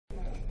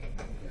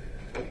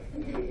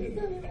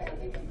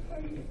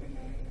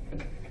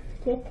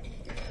Cool.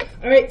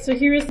 All right, so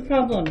here is the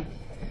problem.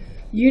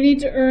 You need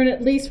to earn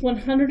at least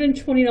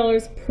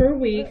 $120 per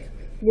week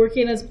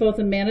working as both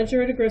a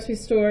manager at a grocery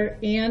store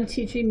and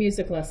teaching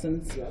music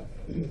lessons.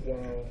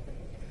 Wow.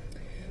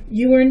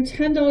 You earn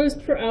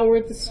 $10 per hour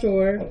at the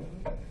store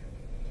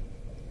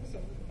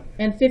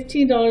and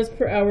 $15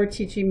 per hour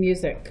teaching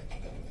music.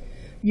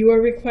 You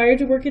are required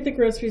to work at the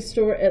grocery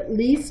store at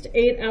least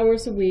 8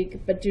 hours a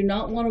week, but do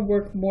not want to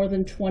work more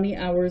than 20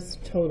 hours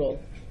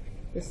total.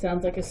 This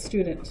sounds like a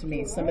student to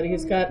me, somebody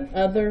who's got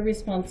other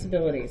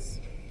responsibilities.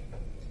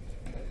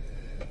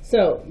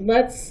 So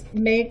let's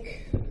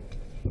make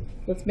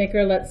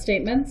our let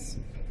statements.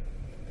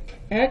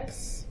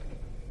 X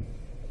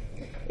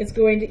is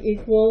going to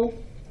equal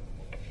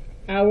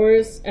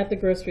hours at the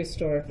grocery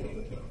store.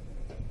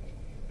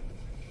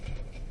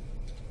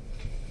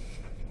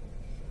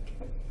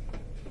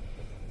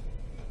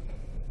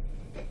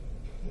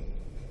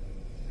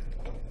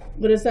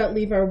 What does that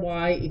leave our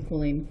Y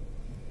equaling?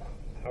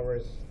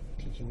 Hours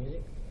teaching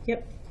music?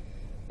 Yep.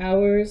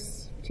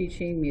 Hours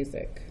teaching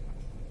music.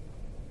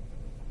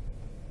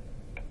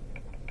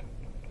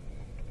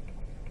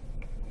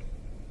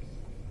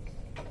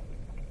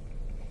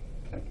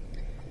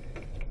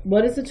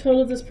 What is the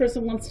total this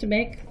person wants to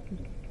make?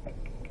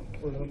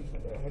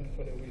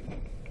 120 a week.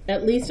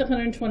 At least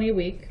 120 a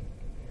week.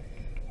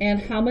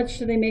 And how much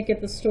do they make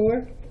at the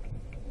store?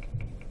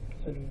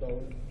 $7 per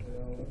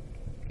hour.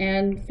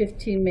 And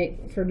 15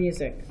 make for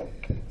music.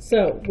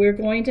 So we're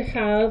going to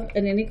have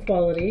an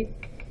inequality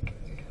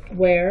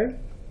where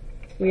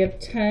we have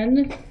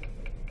 10x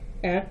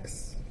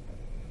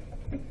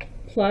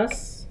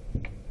plus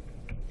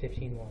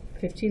 15Y.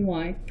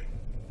 15y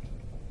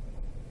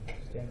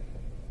Standard.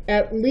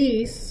 at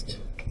least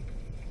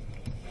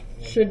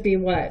should be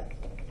what?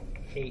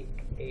 8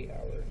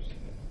 hours.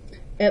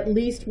 At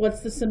least, what's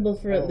the symbol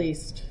for at Oh.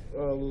 least?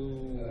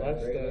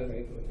 Less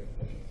than.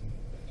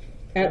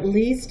 At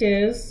least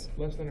is,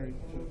 Less than or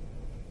equal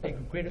to.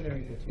 Greater than or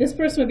equal to. this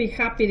person would be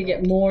happy to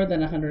get more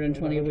than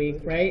 120 a week,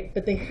 right?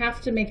 But they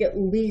have to make at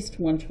least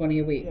 120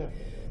 a week. Yeah.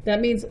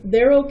 That means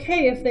they're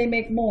okay if they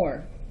make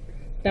more.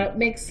 That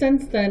makes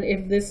sense then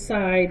if this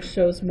side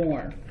shows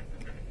more.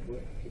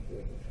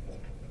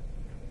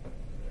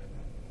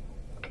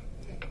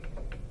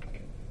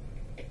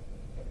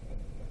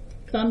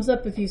 Thumbs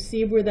up if you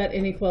see where that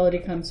inequality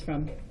comes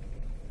from.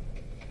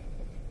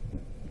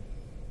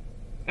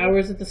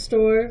 Hours at the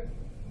store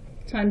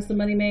times the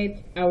money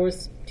made,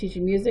 hours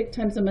teaching music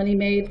times the money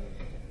made.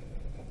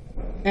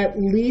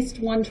 At least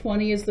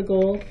 120 is the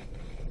goal.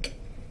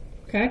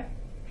 Okay?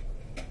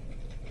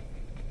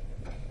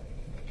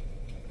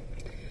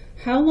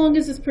 How long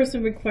is this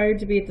person required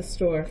to be at the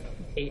store?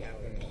 8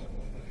 hours.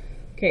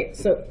 Okay,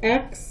 so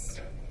X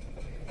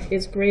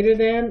is greater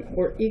than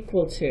or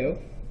equal to.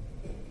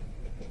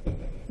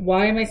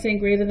 Why am I saying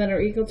greater than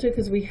or equal to?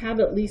 Because we have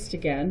at least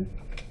again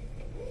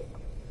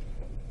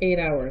 8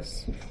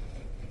 hours.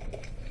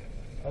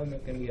 Oh, and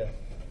there's going to be a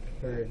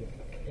third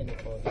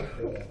inequality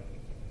for that.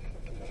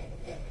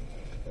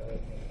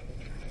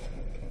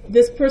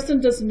 This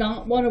person does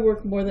not want to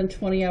work more than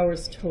 20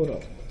 hours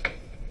total.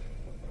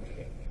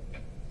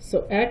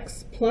 So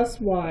X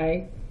plus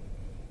Y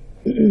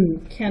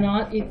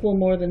cannot equal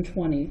more than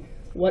 20.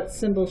 What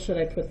symbol should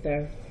I put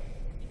there?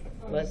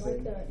 Less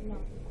than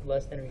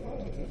or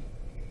equal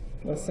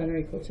to. Less than or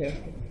equal to.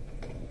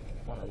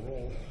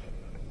 Roll.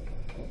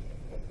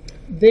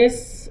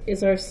 This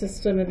is our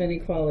system of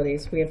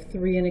inequalities. We have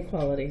 3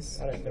 inequalities.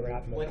 How does the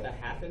wrap What that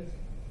happens?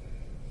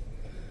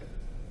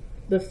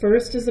 The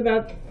first is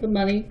about the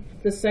money,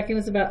 the second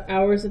is about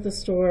hours at the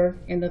store,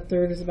 and the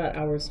third is about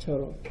hours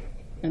total.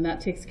 And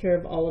that takes care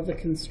of all of the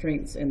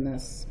constraints in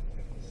this.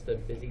 It's the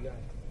busy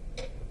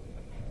guy.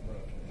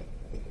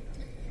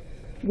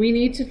 We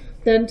need to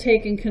then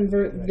take and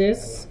convert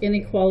this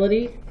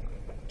inequality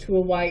to a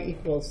y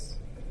equals,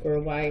 or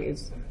a y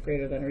is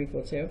greater than or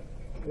equal to.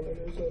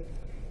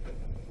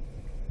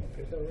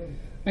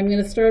 I'm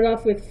going to start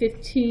off with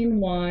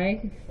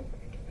 15y.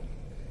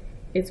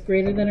 It's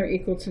greater than or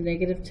equal to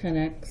negative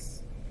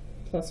 10x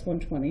plus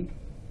 120.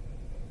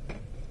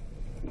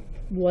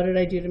 What did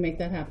I do to make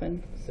that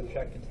happen?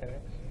 Subtracted 10x.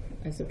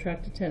 I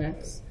subtracted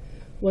 10x.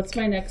 What's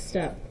my next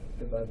step?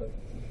 Divide by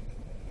 15.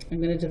 I'm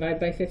going to divide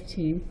by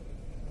 15.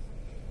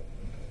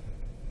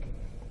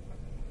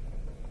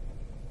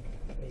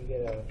 And you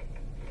get a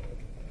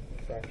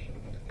fraction.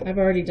 I've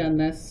already done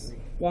this.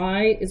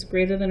 Y is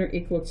greater than or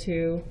equal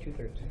to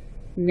 2/3.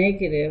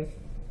 negative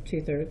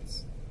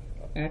 2/3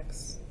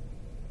 x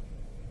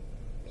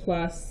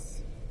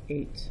plus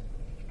 8.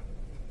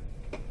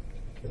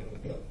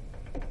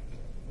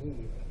 Ooh.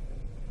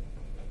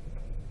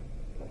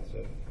 That's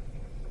a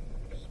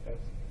spicy.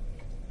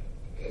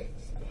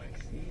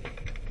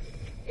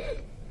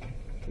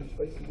 Too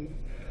spicy, dude.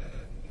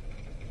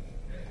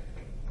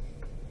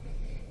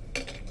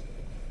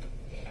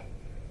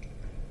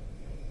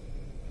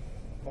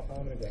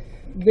 I'm gonna go.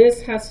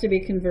 This has to be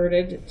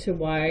converted to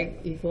y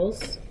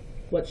equals,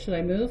 what should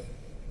I move?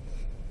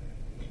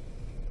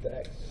 The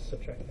x,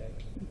 subtract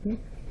x.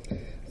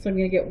 So I'm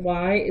going to get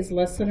y is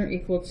less than or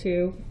equal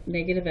to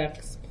negative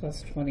x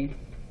plus 20.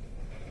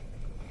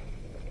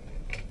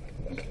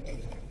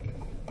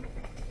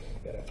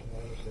 Gotta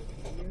minus it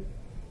here.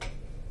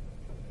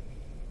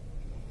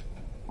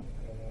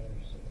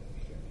 Minus it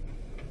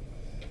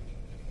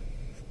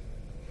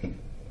here.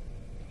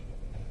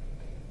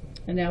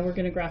 And now we're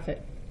going to graph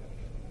it.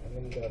 And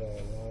then you got a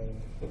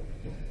line.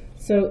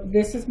 So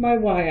this is my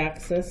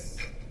y-axis,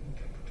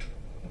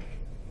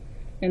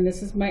 and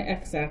this is my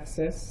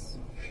x-axis.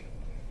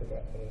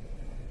 Forgot what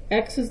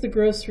X is the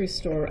grocery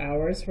store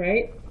hours,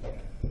 right?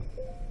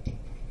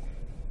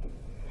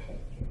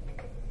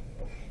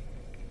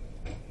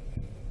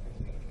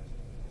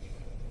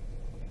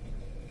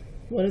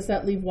 What does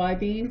that leave y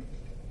being?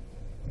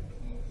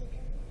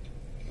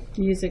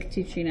 Music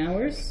teaching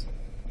hours.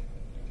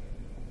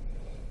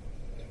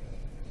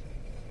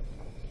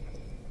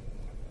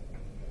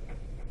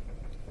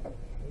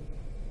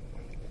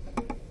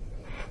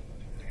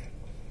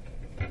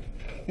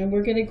 And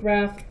we're going to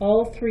graph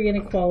all three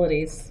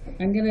inequalities.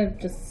 I'm going to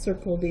just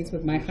circle these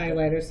with my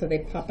highlighter so they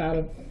pop out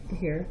of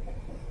here.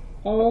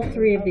 All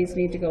three of these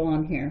need to go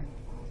on here.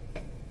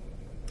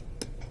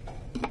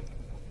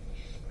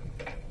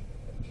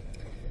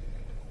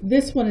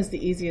 This one is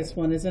the easiest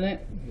one, isn't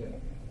it?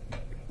 Yeah.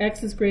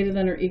 X is greater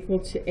than or equal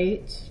to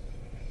 8.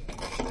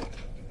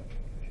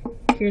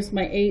 Here's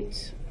my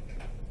 8.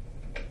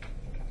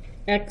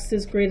 X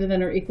is greater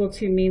than or equal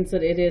to means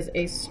that it is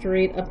a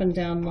straight up and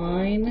down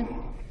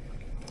line.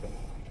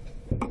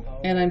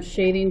 And I'm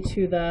shading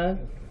to the,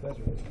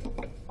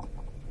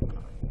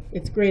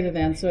 it's greater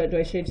than, so do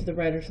I shade to the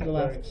right or to the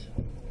left?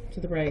 Right. To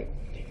the right.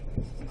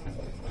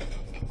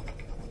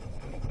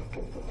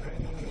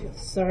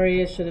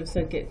 Sorry, I should have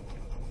said get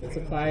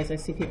supplies. I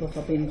see people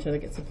helping each other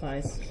get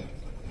supplies.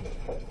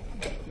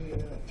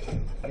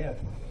 Yeah.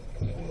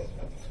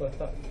 That's what I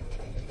thought.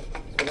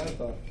 That's what I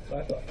thought. That's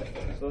what I thought.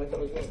 That's what I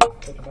thought as well.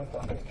 That's what I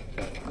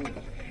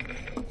thought.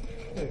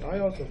 Hey, I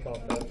also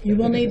thought that. You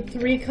will need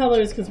 3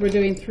 colors because we're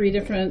doing 3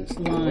 different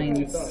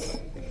lines. I just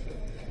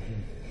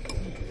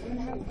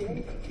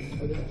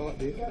thought,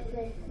 dude.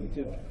 Me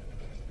too.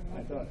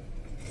 I thought.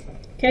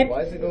 Okay.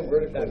 Why does it go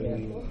vertical?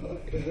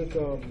 Because it's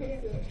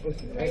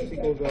x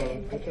equals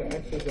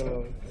x is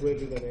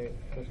greater than 8.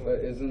 That's why. But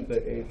isn't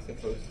the 8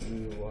 supposed to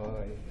be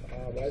y?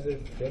 Why is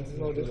it?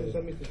 No, this is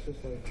something that's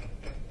just like.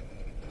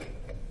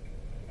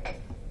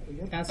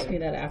 Ask me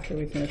that after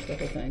we finish the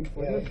whole thing.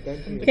 Yeah.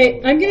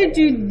 Okay, I'm going to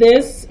do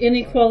this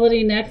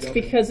inequality next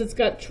because it's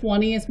got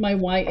 20 as my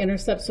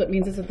y-intercept, so it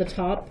means it's at the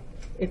top.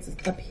 It's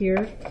up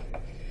here.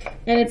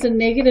 And it's a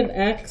negative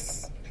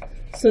x,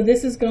 so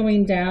this is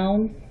going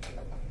down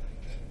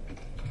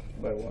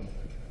By 1.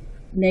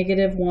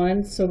 negative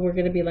 1, so we're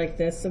going to be like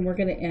this, and we're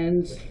going to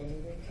end.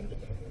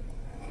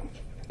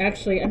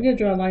 Actually, I'm going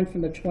to draw a line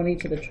from the 20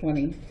 to the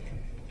 20,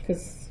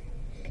 because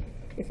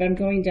if I'm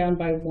going down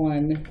by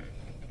 1,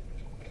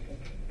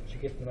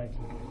 Get the 19.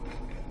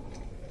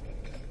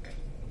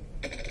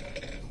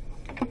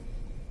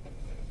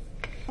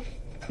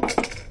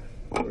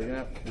 We're gonna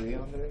have 3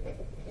 on there?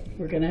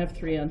 we're going to have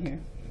 3 on here.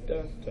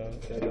 Dun, dun,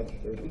 dun.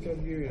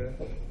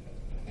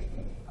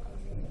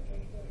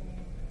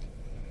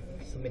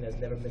 Something that's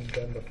never been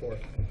done before.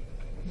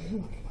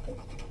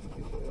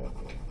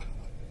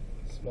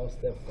 Small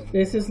step.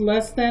 This is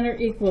less than or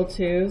equal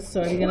to,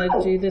 so I'm going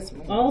to do this.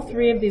 All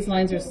 3 of these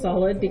lines are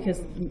solid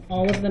because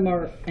all of them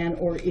are and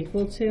or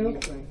equal to.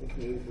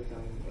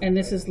 And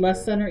this is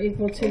less than or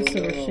equal to,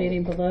 so we're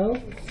shading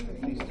below.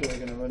 These 2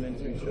 are gonna run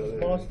into each other.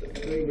 Small step.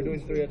 We're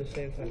doing 3 at the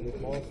same time.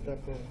 Small step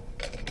for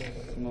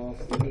Small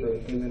step for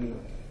human.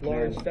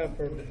 large man. step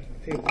for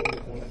people.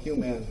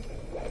 Human.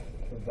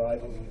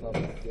 Survival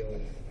public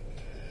skills.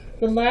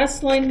 The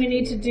last line we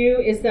need to do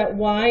is that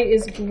y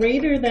is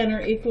greater than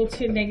or equal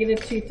to negative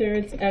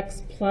 2/3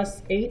 x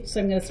plus 8. So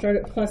I'm going to start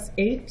at plus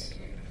 8.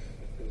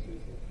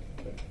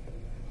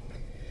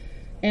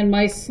 And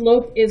my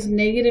slope is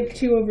negative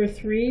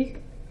 2/3.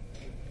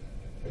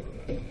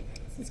 So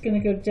it's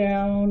going to go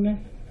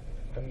down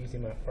I'm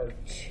using my heart.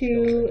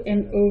 2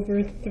 and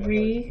over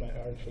 3. My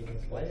heart shaking.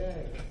 Why did I?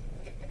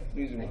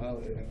 Using my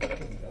highlighter.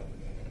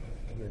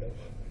 Weirdo.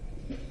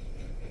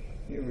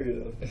 You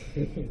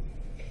weirdo.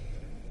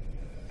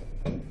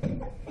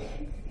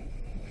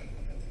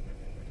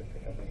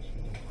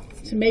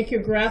 To make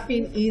your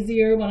graphing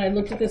easier, when I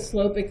looked at this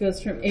slope, it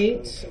goes from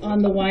 8 on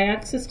the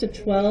y-axis to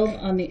 12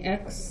 on the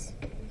x.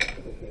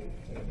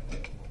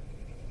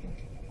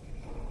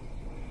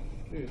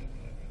 Dude.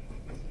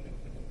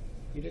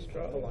 You just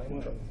draw a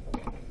line from.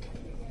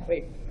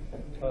 Wait.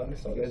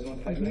 Miss You guys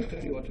want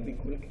highlighter? You want to be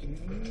quick?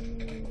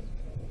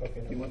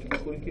 Okay. You want to be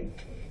quick?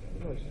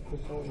 No, just put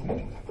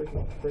some.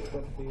 Break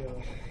up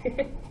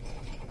the.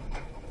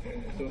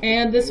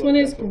 And this one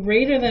is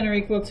greater than or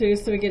equal to,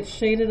 so it gets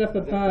shaded up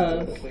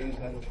above.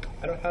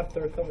 I don't have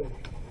third cover.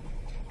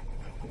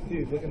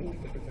 Dude, look at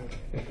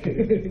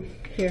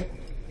Here.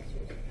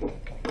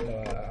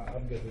 No,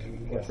 I'm good with you.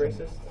 What's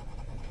racist?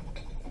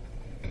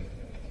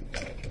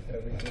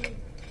 Everything.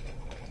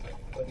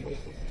 What's racist?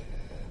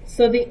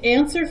 So the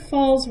answer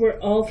falls where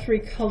all three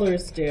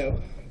colors do.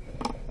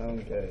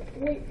 Okay.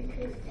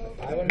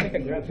 I want to make a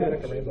graph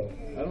like a rainbow.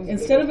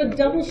 Instead of a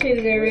double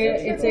shaded area,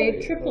 it's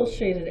a triple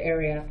shaded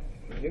area.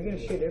 You're gonna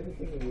shade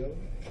everything in yellow?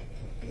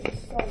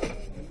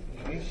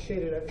 You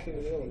shaded everything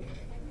in yellow.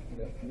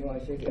 No, I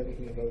shaded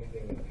everything in both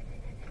things.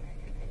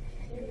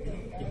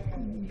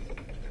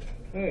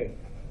 Hey,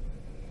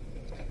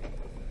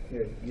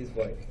 Here, use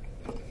white.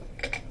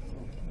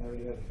 I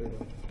already have 30.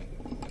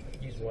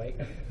 Use white.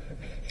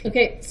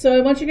 Okay, so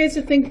I want you guys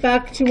to think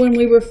back to when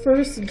we were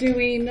first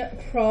doing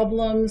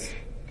problems,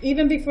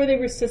 even before they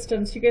were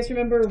systems. You guys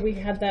remember we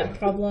had that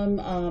problem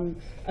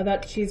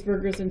about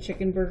cheeseburgers and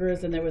chicken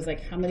burgers, and there was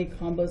like how many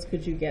combos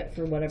could you get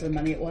for whatever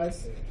money it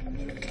was?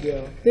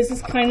 yeah. This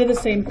is kind of the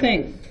same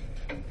thing.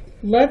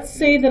 Let's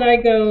say that I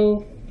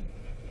go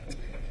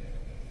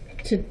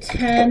to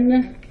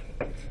 10,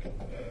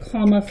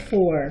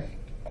 4.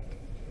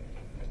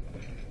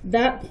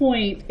 That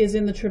point is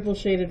in the triple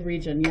shaded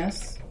region,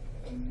 yes?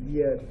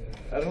 Yeah,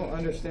 I don't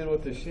understand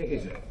what the shade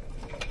is.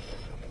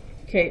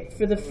 Okay,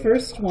 for the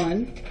first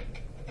one,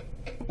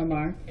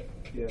 Amar,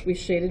 Yeah. we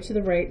shaded to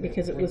the right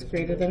because it was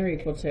greater than or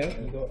equal to.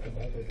 You go up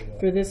above or below.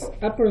 For this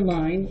upper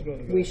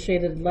line, we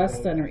shaded less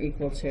than or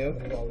equal to.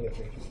 Go all the way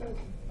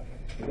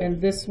through.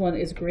 And this one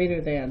is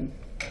greater than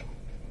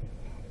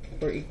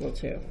or equal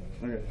to.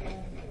 Okay.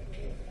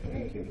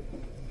 Thank you.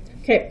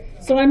 Okay,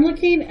 so I'm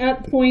looking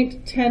at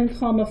point 10,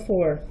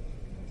 4.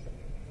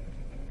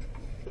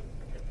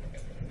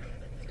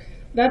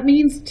 That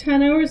means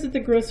 10 hours at the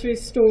grocery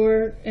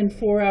store and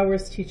 4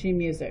 hours teaching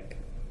music.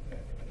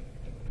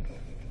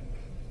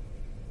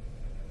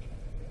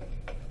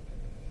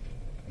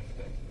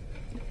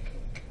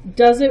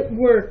 Does it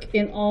work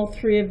in all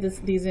three of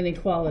these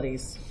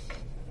inequalities?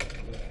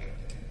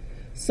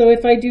 So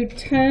if I do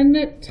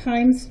 10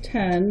 times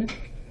 10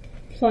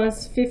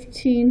 plus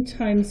 15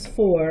 times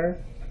 4,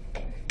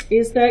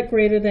 is that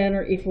greater than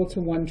or equal to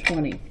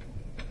 120?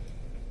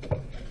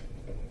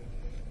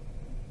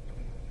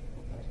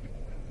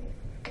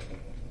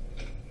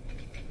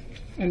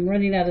 I'm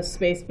running out of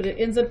space, but it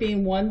ends up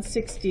being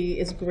 160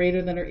 is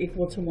greater than or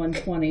equal to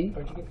 120.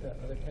 Where'd you get the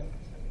other 10?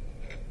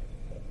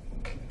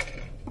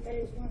 That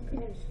is one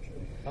close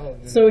to. Oh,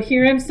 So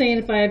here I'm saying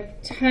if I have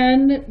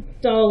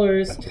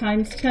 $10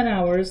 times 10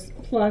 hours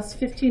plus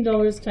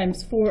 $15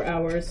 times 4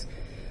 hours,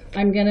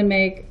 I'm going to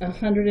make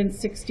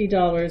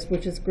 $160,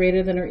 which is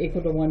greater than or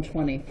equal to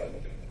 120.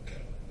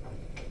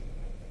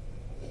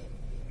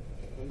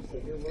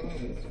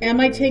 Am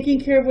I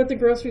taking care of what the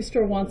grocery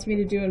store wants me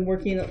to do and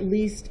working at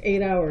least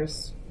 8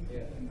 hours?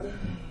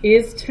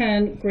 Is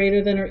 10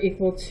 greater than or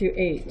equal to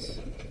 8?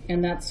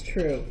 And that's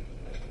true.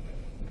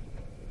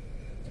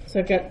 So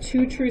I've got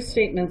two true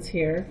statements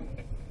here.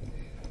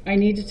 I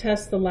need to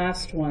test the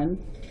last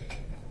one.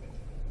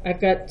 I've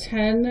got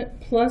 10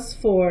 plus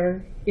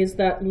 4. Is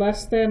that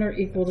less than or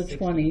equal to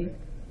 20?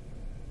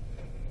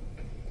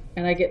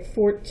 And I get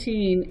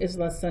 14 is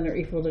less than or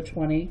equal to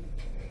 20.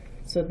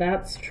 So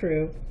that's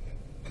true.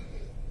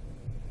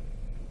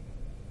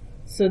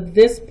 So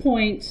this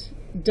point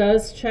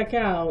does check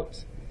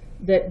out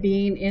that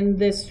being in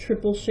this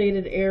triple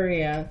shaded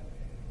area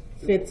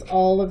fits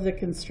all of the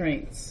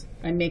constraints.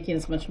 I'm making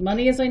as much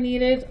money as I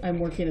needed. I'm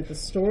working at the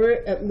store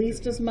at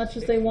least as much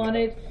as they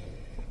wanted.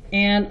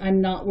 And I'm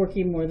not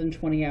working more than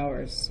 20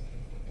 hours.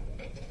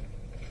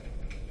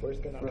 where's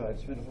the number? Bro, I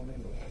spent a whole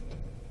name.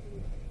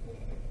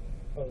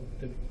 Oh,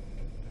 the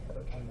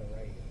part on the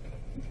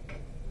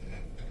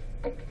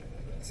right.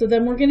 So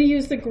then we're going to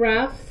use the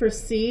graph for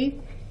C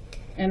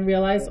and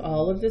realize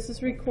all of this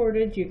is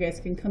recorded. You guys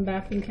can come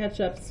back and catch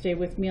up. Stay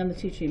with me on the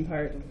teaching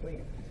part.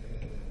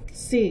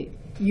 C.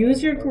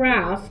 Use your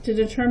graph to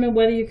determine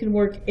whether you can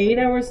work 8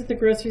 hours at the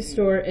grocery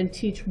store and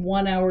teach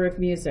 1 hour of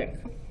music.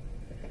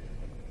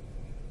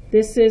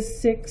 This is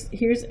 6.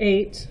 Here's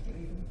 8.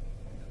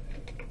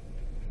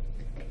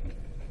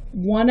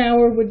 1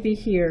 hour would be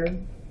here.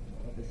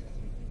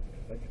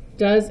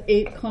 Does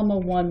 8,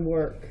 1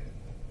 work?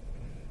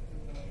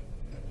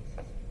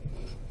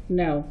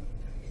 No.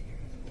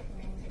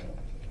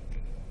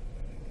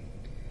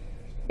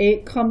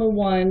 8,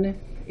 1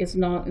 is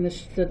not in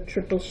the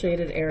triple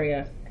shaded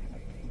area.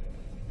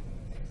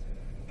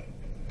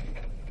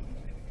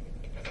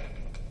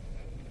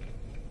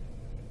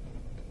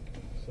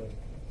 So.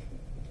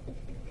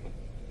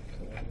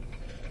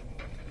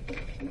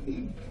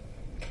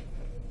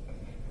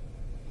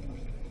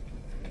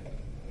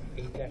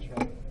 8 dash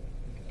 1.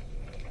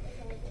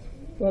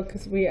 Well,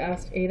 because we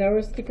asked 8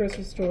 hours at the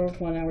grocery store,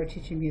 1 hour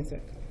teaching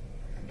music.